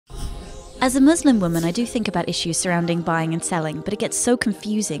As a Muslim woman, I do think about issues surrounding buying and selling, but it gets so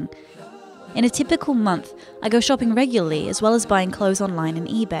confusing. In a typical month, I go shopping regularly as well as buying clothes online and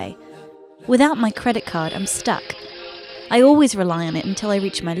eBay. Without my credit card, I'm stuck. I always rely on it until I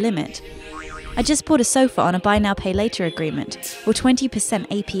reach my limit. I just bought a sofa on a buy now pay later agreement, or 20%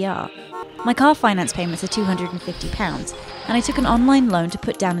 APR. My car finance payments are £250, and I took an online loan to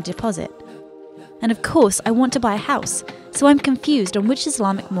put down a deposit. And of course, I want to buy a house, so I'm confused on which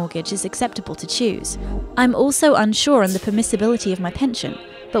Islamic mortgage is acceptable to choose. I'm also unsure on the permissibility of my pension,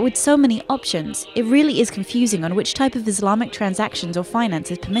 but with so many options, it really is confusing on which type of Islamic transactions or finance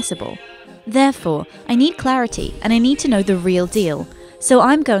is permissible. Therefore, I need clarity and I need to know the real deal. So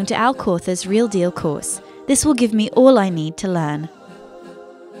I'm going to AlKauthor's Real Deal course. This will give me all I need to learn.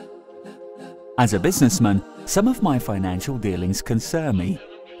 As a businessman, some of my financial dealings concern me.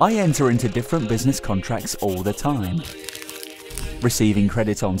 I enter into different business contracts all the time. Receiving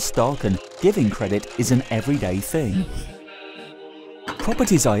credit on stock and giving credit is an everyday thing.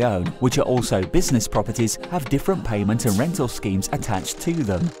 Properties I own, which are also business properties, have different payment and rental schemes attached to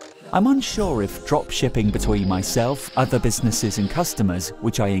them. I'm unsure if drop shipping between myself, other businesses and customers,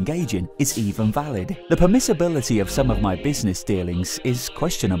 which I engage in, is even valid. The permissibility of some of my business dealings is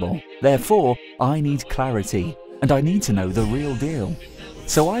questionable. Therefore, I need clarity, and I need to know the real deal.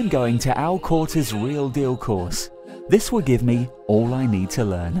 So I'm going to AlKauthor's Real Deal course. This will give me all I need to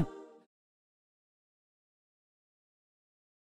learn.